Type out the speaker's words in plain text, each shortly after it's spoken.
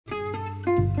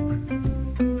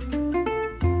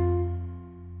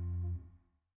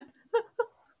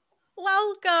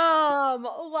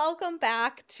Welcome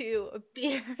back to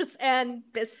Beers and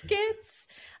Biscuits.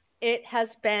 It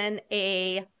has been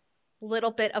a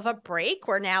little bit of a break.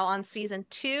 We're now on season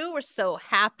 2. We're so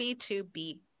happy to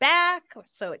be back. We're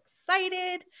so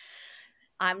excited.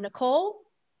 I'm Nicole.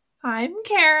 I'm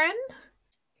Karen.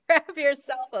 Grab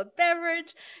yourself a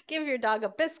beverage, give your dog a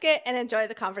biscuit, and enjoy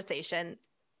the conversation.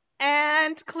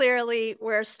 And clearly,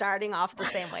 we're starting off the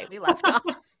same way we left off,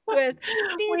 with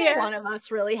neither We're one of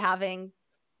us really having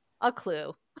a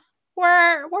clue.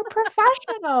 we're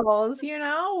professionals, we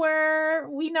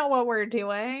know what we're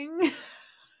doing.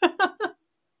 But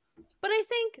I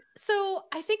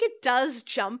think it does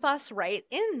jump us right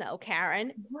in, though,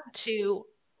 Karen, Yes, to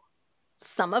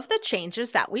some of the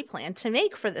changes that we plan to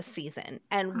make for this season.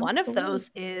 And one of absolutely.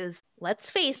 those is,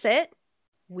 let's face it,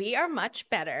 we are much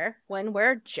better when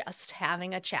we're just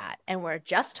having a chat and we're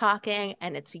just talking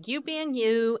and it's you being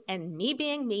you and me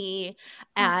being me.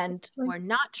 And Absolutely. we're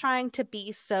not trying to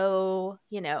be so,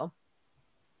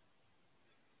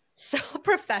 so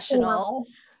professional, Formal.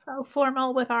 So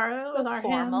formal with our so with our him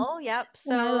formal. Yep.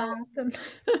 and our So laugh and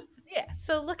yeah,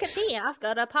 so look at me. I've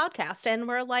got a podcast and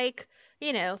we're like,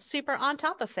 super on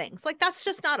top of things. Like that's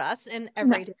just not us in no.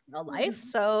 everyday real life. Mhm.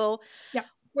 So Yep.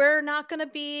 we're not going to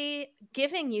be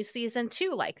giving you season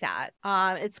 2 like that.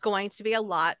 It's going to be a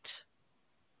lot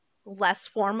less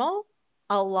formal,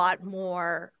 a lot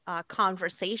more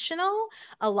conversational,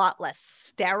 a lot less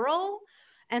sterile,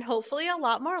 and hopefully a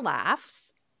lot more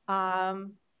laughs.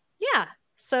 Um, yeah.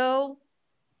 So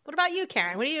what about you,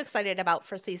 Karen? What are you excited about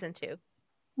for season 2?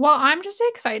 Well, I'm just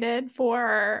excited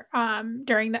for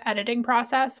during the editing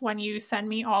process when you send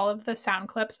me all of the sound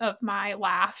clips of my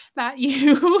laugh that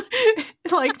you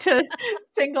like to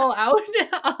single out.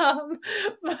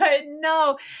 But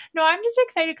no, I'm just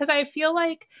excited because I feel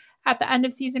like at the end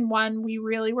of season 1, we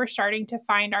really were starting to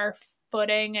find our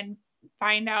footing and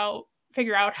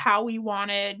figure out how we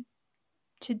wanted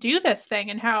to do this thing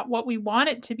and what we want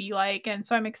it to be like. And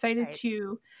so I'm excited Right.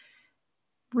 to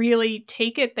really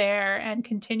take it there and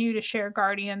continue to share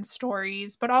guardian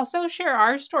stories but also share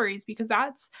our stories because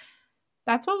that's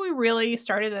what we really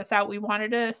started this out. We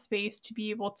wanted a space to be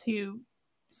able to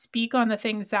speak on the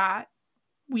things that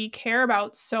we care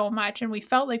about so much, and we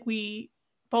felt like we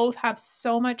both have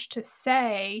so much to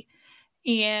say.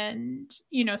 And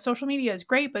social media is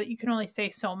great, but you can only say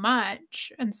so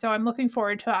much, and so I'm looking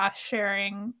forward to us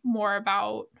sharing more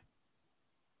about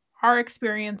our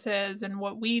experiences and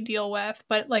what we deal with.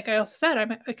 But like I also said,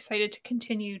 I'm excited to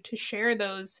continue to share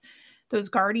those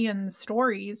guardian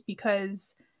stories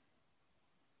because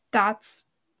that's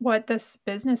what this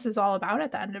business is all about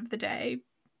at the end of the day, Right.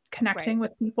 connecting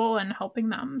with people and helping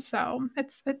them. So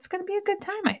it's going to be a good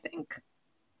time, I think.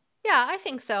 Yeah, I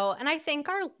think so. And I think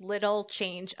our little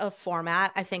change of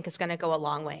format, I think, is going to go a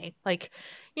long way. Like,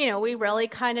 we really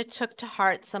kind of took to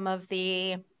heart some of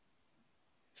the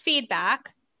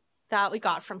feedback that we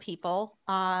got from people.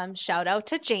 Shout out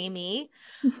to Jamie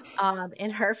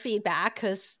in her feedback,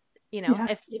 because, if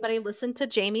Yes. anybody listened to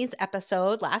Jamie's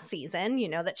episode last season, you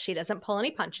know that she doesn't pull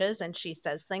any punches and she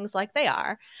says things like they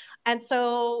are. And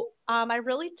so I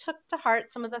really took to heart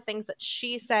some of the things that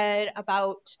she said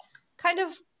about kind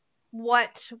of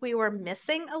what we were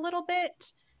missing a little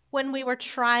bit when we were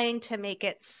trying to make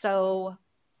it so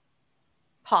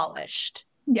polished.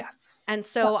 Yes. And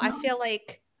so Definitely. I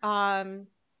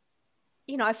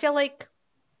feel like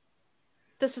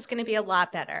this is going to be a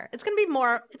lot better. It's going to be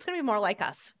more like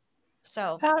us.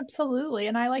 So, Absolutely.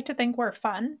 And I like to think we're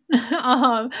fun.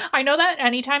 I know that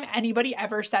anytime anybody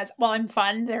ever says, well, I'm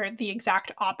fun, they're the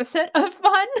exact opposite of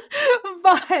fun.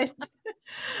 But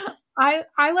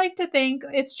I like to think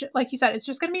it's just, like you said, it's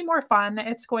just going to be more fun.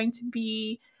 It's going to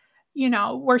be,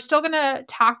 we're still going to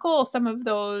tackle some of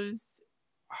those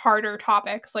harder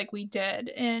topics like we did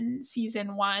in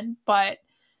season 1, but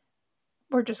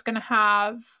we're just going to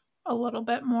have a little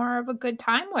bit more of a good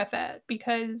time with it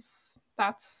because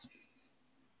that's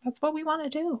what we want to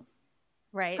do.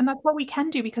 right. And that's what we can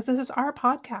do because this is our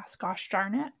podcast, gosh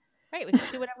darn it. Right, we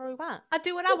can do whatever we want. I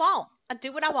do what I want. I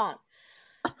do what I want.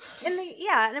 And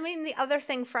I mean the other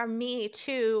thing from me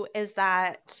too is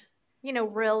that,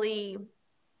 really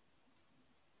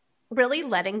really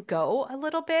letting go a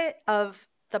little bit of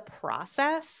the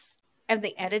process and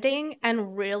the editing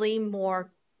and really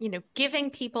more, giving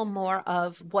people more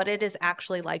of what it is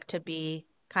actually like to be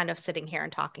kind of sitting here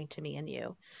and talking to me and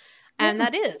you. And Yeah.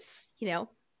 that is,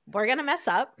 we're going to mess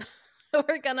up.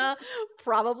 We're going to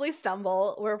probably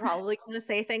stumble. We're probably going to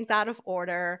say things out of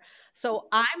order. So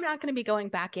I'm not going to be going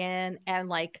back in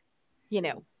and you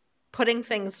know, putting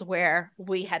things where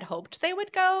we had hoped they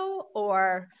would go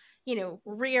or,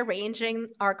 rearranging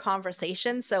our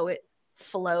conversation so it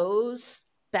flows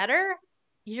better,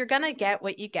 you're going to get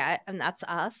what you get. And that's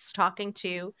us talking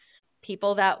to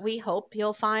people that we hope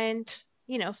you'll find,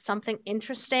 something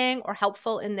interesting or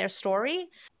helpful in their story.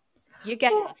 You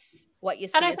get Well, us. What you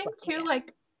and see I is what think you too, get.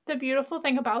 like the beautiful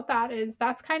thing about that is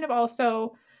that's kind of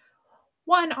also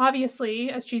one, obviously,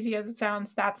 as cheesy as it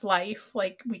sounds, that's life.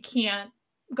 Like we can't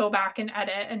go back and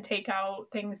edit and take out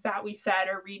things that we said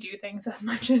or redo things as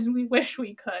much as we wish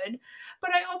we could.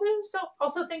 But I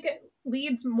also think it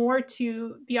leads more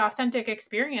to the authentic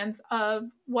experience of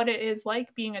what it is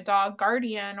like being a dog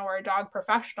guardian or a dog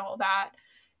professional, that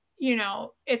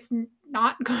it's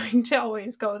not going to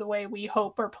always go the way we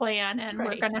hope or plan, and we're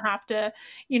Right. going to have to,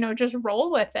 just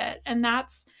roll with it. And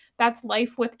that's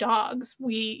life with dogs.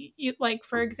 Like,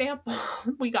 for example,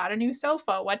 we got a new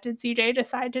sofa. What did CJ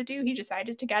decide to do? He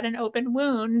decided to get an open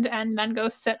wound and then go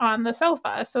sit on the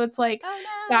sofa. So it's like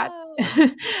that. Oh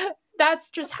no. That's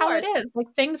just Of how it course. is.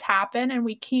 Like things happen and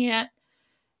we can't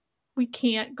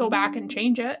go back and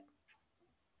change it.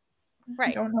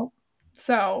 Right. Don't know.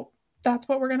 So that's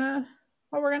what we're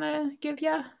gonna give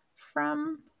you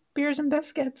from Beers and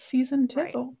Biscuits season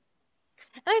Right. 2.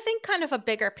 And I think kind of a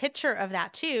bigger picture of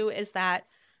that too is that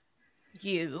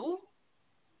you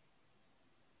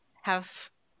have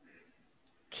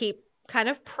keep kind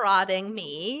of prodding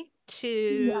me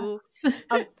to Yes.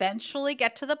 eventually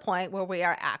get to the point where we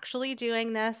are actually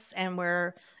doing this and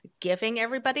we're giving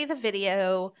everybody the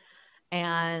video.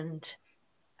 And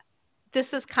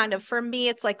this is kind of, for me,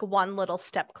 it's like one little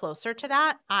step closer to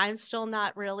that. I'm still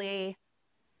not really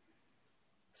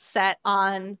set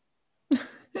on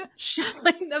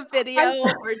showing the I'm video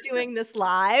or doing this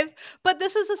live, but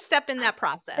this is a step in that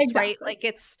process, right? exactly. Like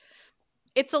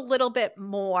it's a little bit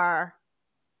more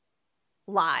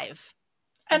live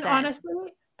And than honestly,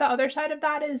 the other side of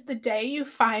that is the day you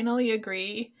finally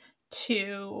agree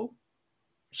to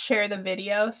share the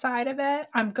video side of it,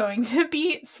 I'm going to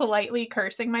be slightly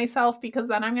cursing myself, because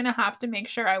then I'm going to have to make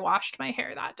sure I washed my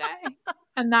hair that day.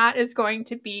 And that is going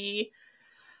to be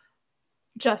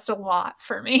just a lot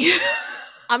for me.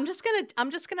 I'm just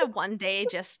gonna one day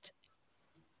just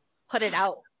put it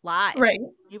out live. Right.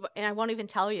 And I won't even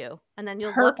tell you. And then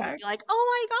you'll look and you'll be Perfect. like,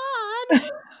 "Oh my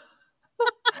God."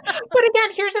 But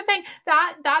again, here's the thing,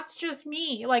 that's just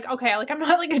me. Like, okay, like I'm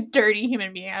not like a dirty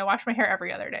human being. I wash my hair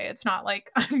every other day. It's not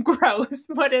like I'm gross,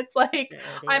 but it's like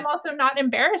I'm Dirty. also not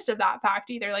embarrassed of that fact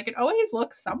either. Like it always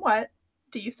looks somewhat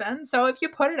decent. So if you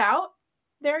put it out,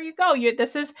 there you go.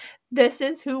 This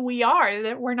is who we are.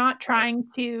 That we're not Right. trying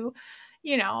to,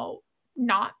 you know,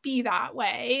 not be that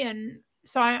way. And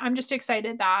so I'm just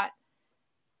excited that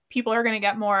people are going to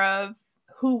get more of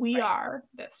who we Right. are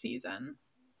this season.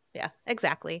 Yeah,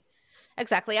 exactly.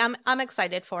 Exactly. I'm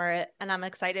excited for it and I'm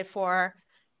excited for,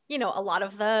 a lot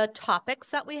of the topics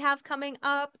that we have coming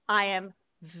up. I am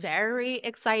very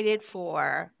excited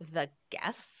for the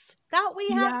guests that we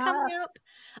have coming Yes.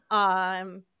 up.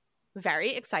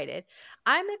 Very excited.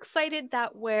 I'm excited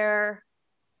that we're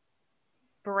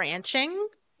branching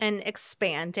and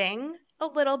expanding a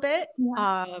little bit.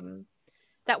 Yes.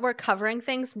 That we're covering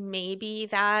things maybe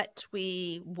that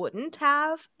we wouldn't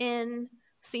have in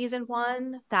season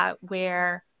one, that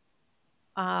we're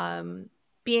um,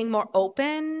 being more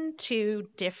open to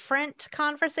different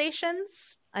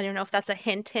conversations. I don't know if that's a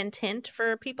hint, hint, hint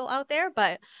for people out there,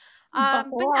 but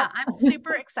Buckle yeah, up. I'm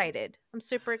super excited. I'm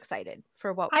super excited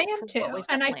for what I am for what too. we've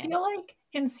And got I feel planned. like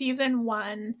in season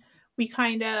 1, we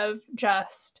kind of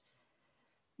just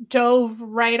dove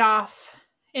right off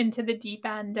into the deep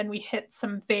end and we hit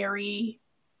some very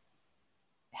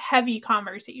heavy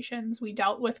conversations. We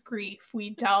dealt with grief. We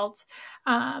dealt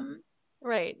um,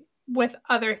 Right. with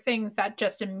other things that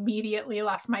just immediately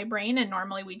left my brain. And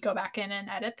normally we'd go back in and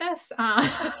edit this.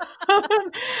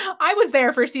 I was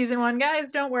there for season 1,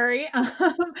 guys. Don't worry.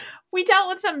 We dealt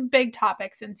with some big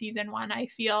topics in season 1, I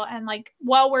feel. And like,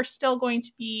 while we're still going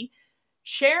to be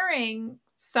sharing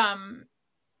some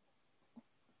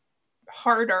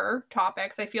harder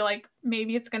topics, I feel like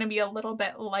maybe it's going to be a little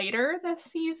bit lighter this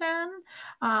season.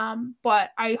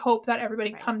 But I hope that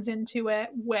everybody Right. comes into it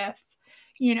with,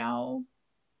 you know,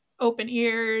 open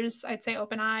ears. I'd say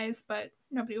open eyes, but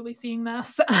nobody will be seeing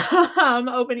this.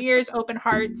 Open ears, open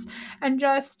hearts, and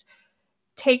just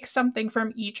take something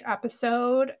from each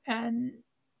episode. And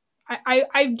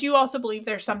I do also believe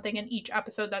there's something in each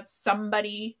episode that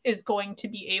somebody is going to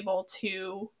be able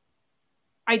to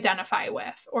identify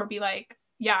with or be like,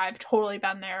 yeah, I've totally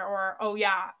been there, or oh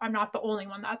yeah, I'm not the only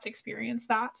one that's experienced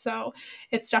that. So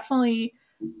it's definitely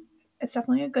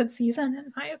a good season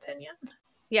in my opinion.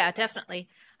 Yeah, definitely.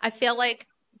 I feel like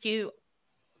you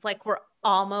like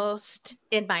almost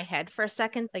in my head for a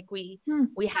second. Like we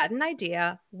had an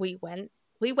idea, we went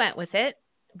with it,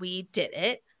 we did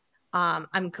it.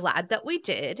 I'm glad that we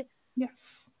did,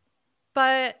 Yes.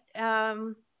 but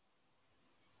I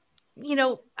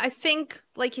think,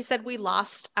 like you said, we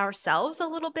lost ourselves a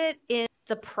little bit in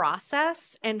the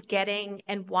process and getting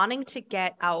and wanting to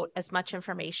get out as much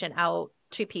information out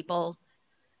to people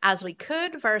as we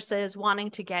could versus wanting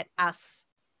to get us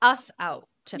out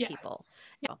to people.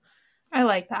 Yes. I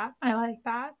like that. I like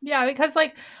that. Yeah, because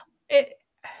like it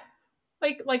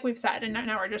like we've said, and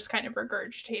now we're just kind of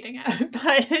regurgitating it,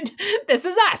 but this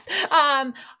is us.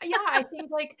 Yeah, I think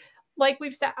like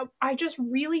we've said, I just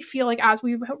really feel like as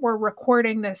we were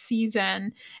recording this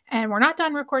season, and we're not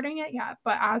done recording it yet,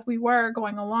 but as we were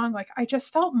going along, like I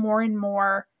just felt more and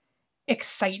more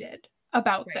excited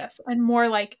about Right. this and more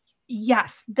like,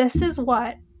 yes, this is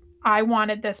what I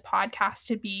wanted this podcast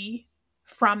to be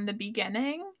from the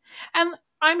beginning. And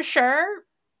I'm sure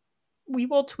we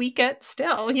will tweak it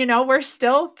still. We're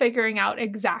still figuring out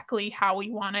exactly how we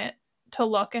want it to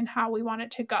look and how we want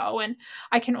it to go. And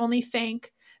I can only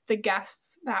thank the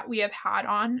guests that we have had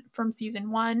on from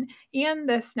season 1 and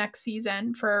this next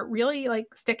season for really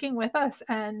like sticking with us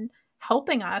and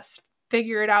helping us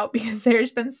figure it out, because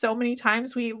there's been so many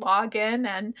times we log in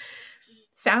and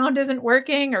sound isn't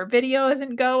working or video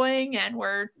isn't going, and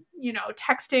we're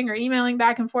texting or emailing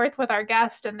back and forth with our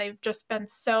guest, and they've just been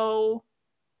so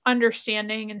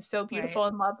understanding and so Right. beautiful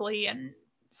and lovely. And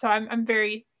so I'm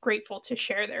very grateful to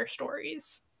share their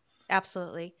stories.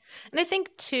 Absolutely. And I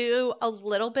think too, a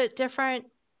little bit different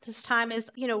this time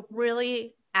is,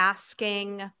 really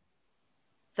asking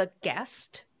the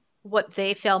guest what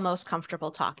they feel most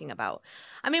comfortable talking about.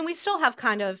 I mean, we still have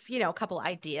kind of, a couple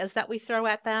ideas that we throw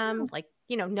at them, like,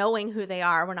 knowing who they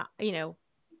are. We're not,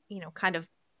 kind of,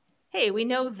 hey, we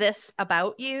know this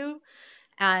about you,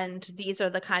 and these are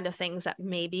the kind of things that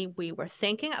maybe we were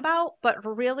thinking about,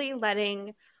 but really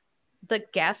letting the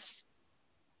guests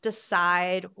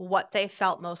decide what they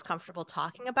felt most comfortable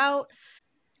talking about,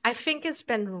 I think has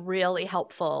been really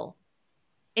helpful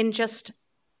in just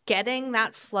getting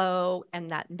that flow and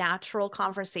that natural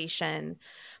conversation.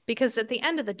 Because at the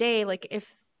end of the day, like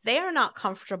if they are not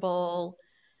comfortable,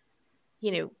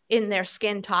 in their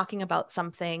skin talking about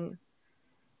something,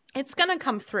 it's going to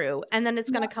come through. And then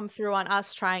it's going to Yes. come through on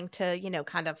us trying to,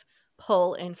 kind of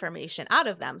pull information out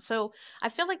of them. So I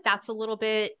feel like that's a little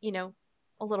bit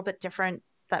different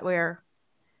that we're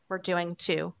doing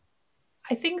too.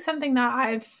 I think something that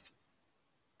I've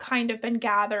kind of been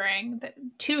gathering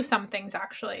to some things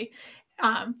actually,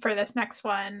 for this next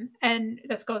one, and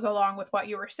this goes along with what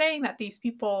you were saying, that these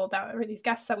people that or these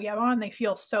guests that we have on, they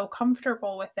feel so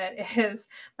comfortable with it, is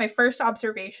my first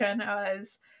observation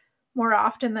is more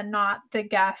often than not the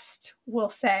guest will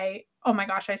say, oh my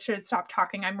gosh, I should stop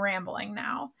talking, I'm rambling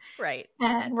now. Right.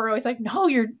 And we're always like, no,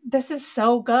 this is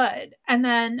so good. And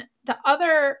then the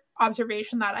other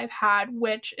observation that I've had,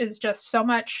 which is just so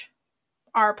much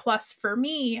R plus for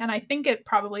me, and I think it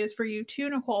probably is for you too,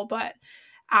 Nicole, but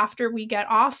after we get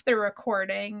off the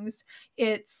recordings,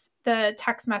 it's the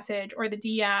text message or the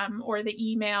DM or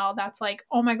the email that's like,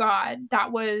 oh my God,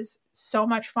 that was so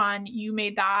much fun. You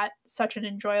made that such an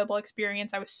enjoyable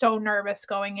experience. I was so nervous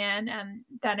going in, and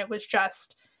then it was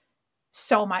just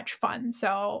so much fun.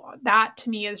 So that to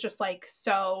me is just like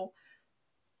so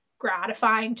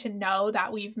gratifying to know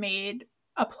that we've made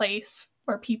a place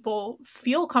where people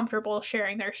feel comfortable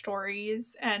sharing their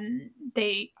stories and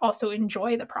they also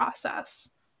enjoy the process.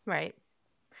 Right.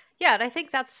 Yeah, and I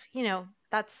think that's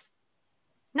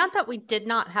not that we did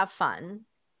not have fun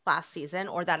last season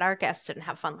or that our guests didn't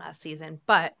have fun last season,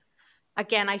 but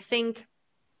again, I think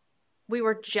we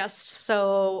were just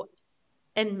so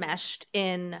enmeshed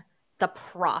in the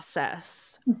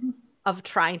process Mhm. of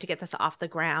trying to get this off the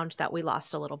ground that we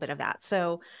lost a little bit of that.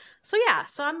 So yeah,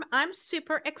 so I'm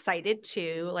super excited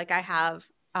too. Like I have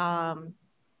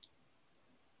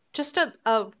just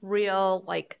a real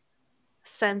like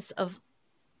sense of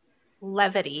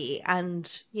levity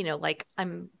and like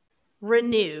I'm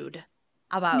renewed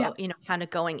Yeah, about kind of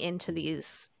going into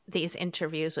these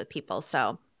interviews with people,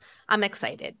 so I'm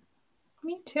excited.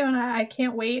 me too. And I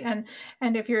can't wait. And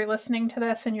if you're listening to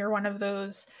this and you're one of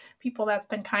those people that's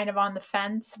been kind of on the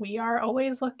fence, we are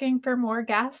always looking for more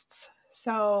guests.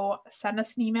 So send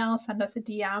us an email, send us a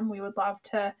DM. We would love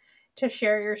to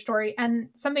share your story. And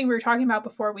something we were talking about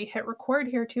before we hit record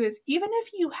here too is, even if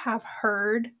you have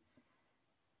heard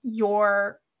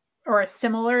your or a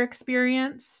similar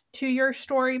experience to your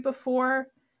story before,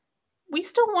 we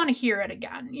still want to hear it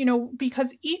again,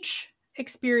 because each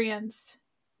experience,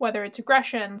 whether it's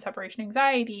aggression, separation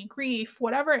anxiety, grief,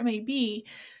 whatever it may be,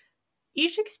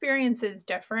 each experience is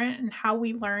different, and how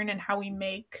we learn and how we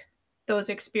make those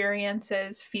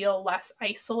experiences feel less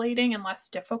isolating and less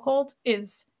difficult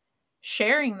is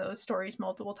sharing those stories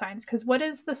multiple times. Because what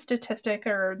is the statistic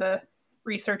or the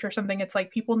research or something? It's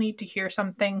like people need to hear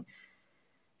something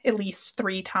at least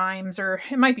 3 times, or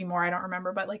it might be more, I don't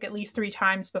remember, but like at least 3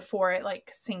 times before it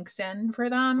like sinks in for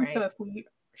them. So Right. if we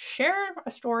share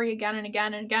a story again and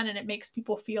again and again, and it makes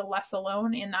people feel less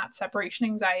alone in that separation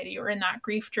anxiety or in that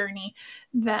grief journey,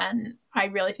 then I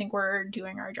really think we're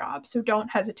doing our job. So don't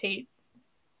hesitate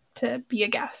to be a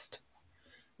guest.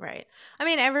 Right. I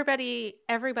mean,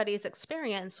 everybody's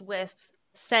experience with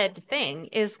said thing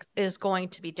is going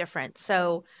to be different.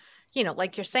 So,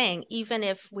 like you're saying, even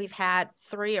if we've had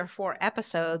 3 or 4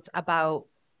 episodes about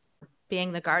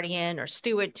being the guardian or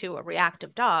steward to a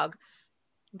reactive dog,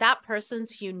 that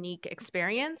person's unique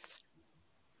experience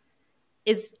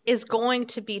is going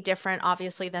to be different,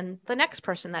 obviously, than the next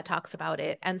person that talks about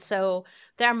it. And so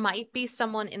there might be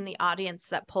someone in the audience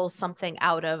that pulls something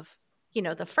out of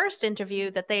the first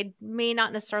interview that they may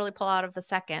not necessarily pull out of the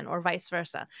second, or vice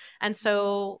versa. And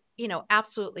so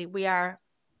absolutely, we are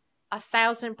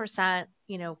 1,000%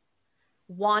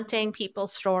 wanting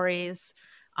people's stories,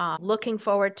 looking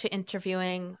forward to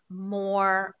interviewing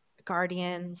more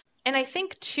guardians. And I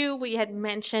think too, we had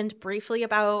mentioned briefly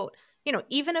about,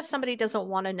 even if somebody doesn't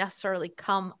want to necessarily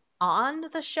come on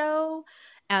the show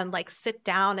and like sit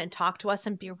down and talk to us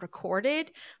and be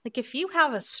recorded, like if you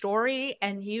have a story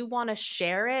and you want to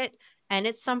share it, and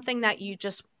it's something that you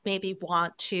just maybe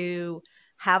want to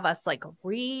have us like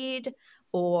read,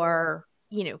 or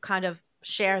kind of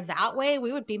share that way,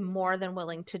 we would be more than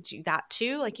willing to do that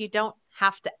too. Like you don't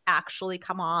have to actually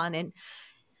come on and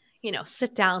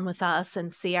sit down with us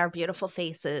and see our beautiful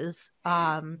faces.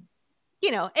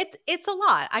 It's a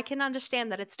lot. I can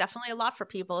understand that it's definitely a lot for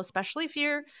people, especially if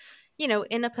you're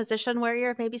in a position where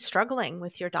you're maybe struggling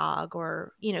with your dog,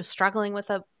 or struggling with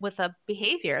a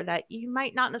behavior that you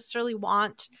might not necessarily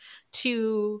want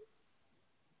to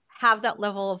have that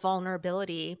level of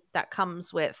vulnerability that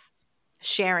comes with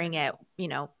sharing it,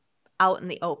 out in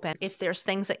the open. If there's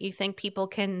things that you think people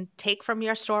can take from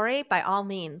your story, by all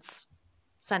means,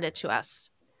 send it to us.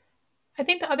 I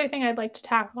think the other thing I'd like to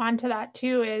tack on to that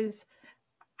too is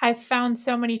I've found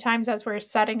so many times as we're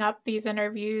setting up these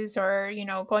interviews, or,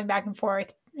 going back and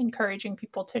forth, encouraging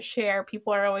people to share,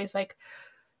 people are always like,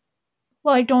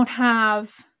 well, I don't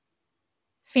have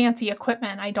fancy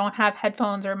equipment. I don't have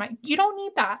headphones or you don't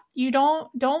need that.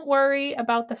 Don't worry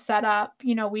about the setup.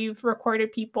 We've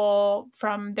recorded people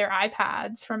from their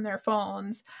iPads, from their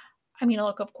phones. I mean,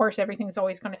 look, of course, everything's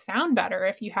always going to sound better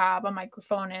if you have a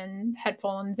microphone and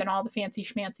headphones and all the fancy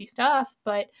schmancy stuff,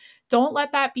 but don't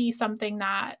let that be something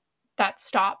that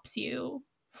stops you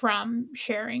from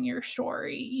sharing your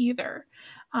story either.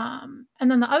 And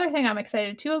then the other thing I'm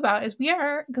excited too about is we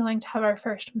are going to have our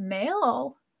first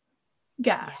male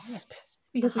Yes. guest,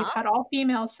 because we've Uh-huh. had all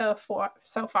females so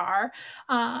far,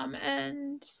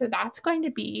 and so that's going to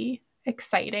be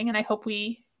exciting, and I hope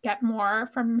we get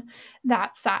more from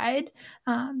that side,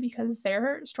 because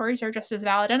their stories are just as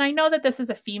valid. And I know that this is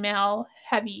a female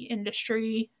heavy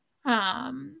industry,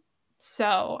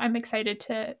 so I'm excited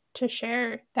to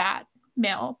share that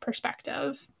male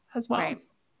perspective as well. Right.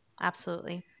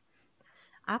 Absolutely.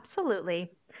 Absolutely.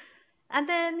 And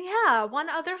then, yeah, one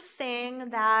other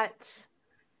thing that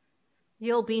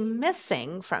you'll be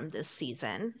missing from this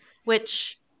season,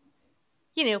 which,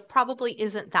 probably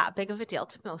isn't that big of a deal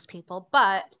to most people,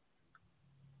 but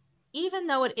even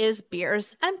though it is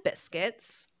beers and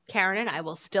biscuits, Karen and I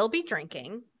will still be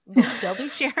drinking. We'll still be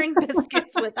sharing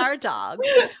biscuits with our dogs,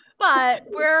 but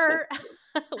we're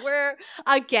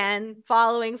again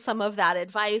following some of that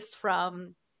advice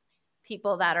from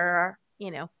people that are,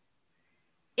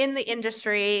 in the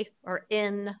industry, or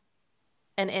in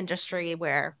an industry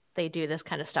where they do this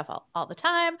kind of stuff all the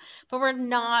time, but we're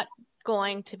not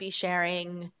going to be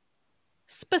sharing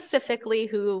specifically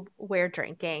who we're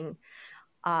drinking.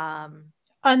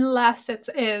 Unless it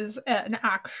is an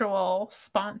actual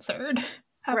sponsored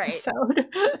Right. episode.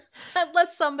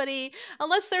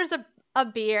 Unless there's a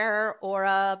beer or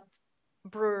a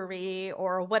brewery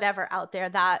or whatever out there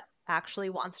that actually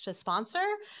wants to sponsor,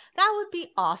 that would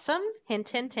be awesome. Hint,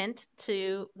 hint, hint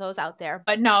to those out there.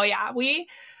 But no, yeah,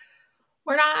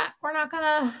 we're not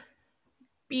gonna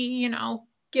be,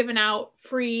 giving out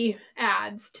free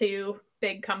ads to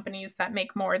big companies that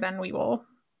make more than we will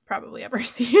probably ever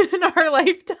see in our Right.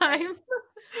 lifetime.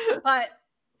 But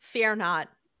fear not,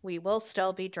 we will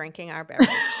still be drinking our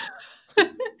beverages.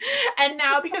 And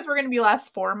now, because we're going to be less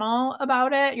formal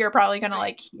about it, you're probably going to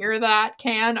like hear that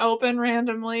can open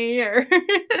randomly, or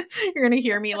you're going to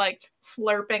hear me like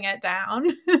slurping it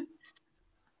down.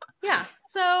 Yeah.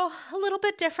 So a little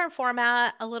bit different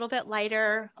format, a little bit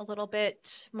lighter, a little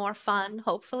bit more fun,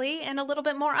 hopefully, and a little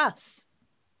bit more us.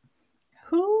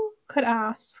 Who could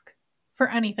ask for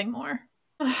anything more?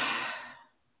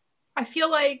 I feel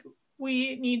like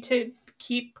we need to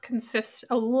keep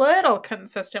a little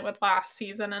consistent with last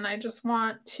season, and I just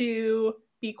want to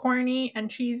be corny and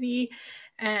cheesy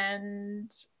and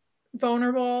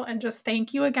vulnerable and just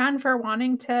thank you again for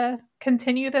wanting to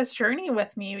continue this journey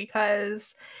with me,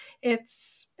 because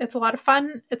it's a lot of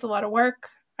fun, it's a lot of work.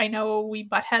 I know we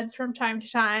butt heads from time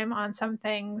to time on some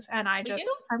things, and We do?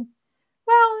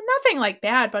 well, nothing like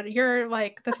bad, but you're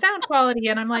like the sound quality,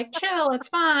 and I'm like, chill, it's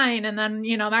fine, and then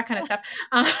that kind of stuff.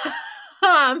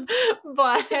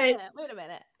 But Wait a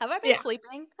minute. Have I been yeah.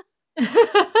 sleeping?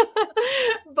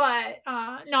 But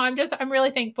no, I'm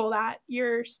really thankful that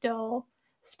you're still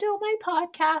my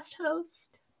podcast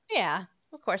host. Yeah,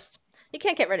 of course. You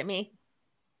can't get rid of me.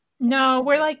 No,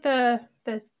 we're like the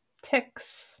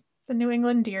ticks, the New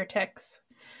England deer ticks.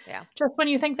 Yeah. Just when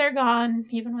you think they're gone,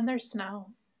 even when there's snow,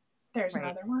 there's Right.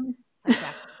 another one.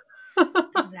 Exactly.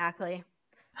 Exactly.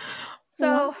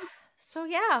 So,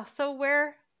 yeah, so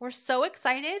we're so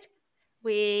excited.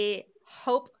 We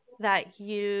hope that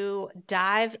you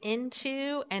dive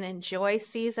into and enjoy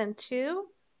season 2.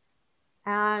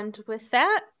 And with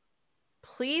that,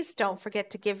 please don't forget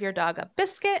to give your dog a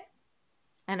biscuit.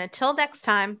 And until next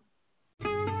time,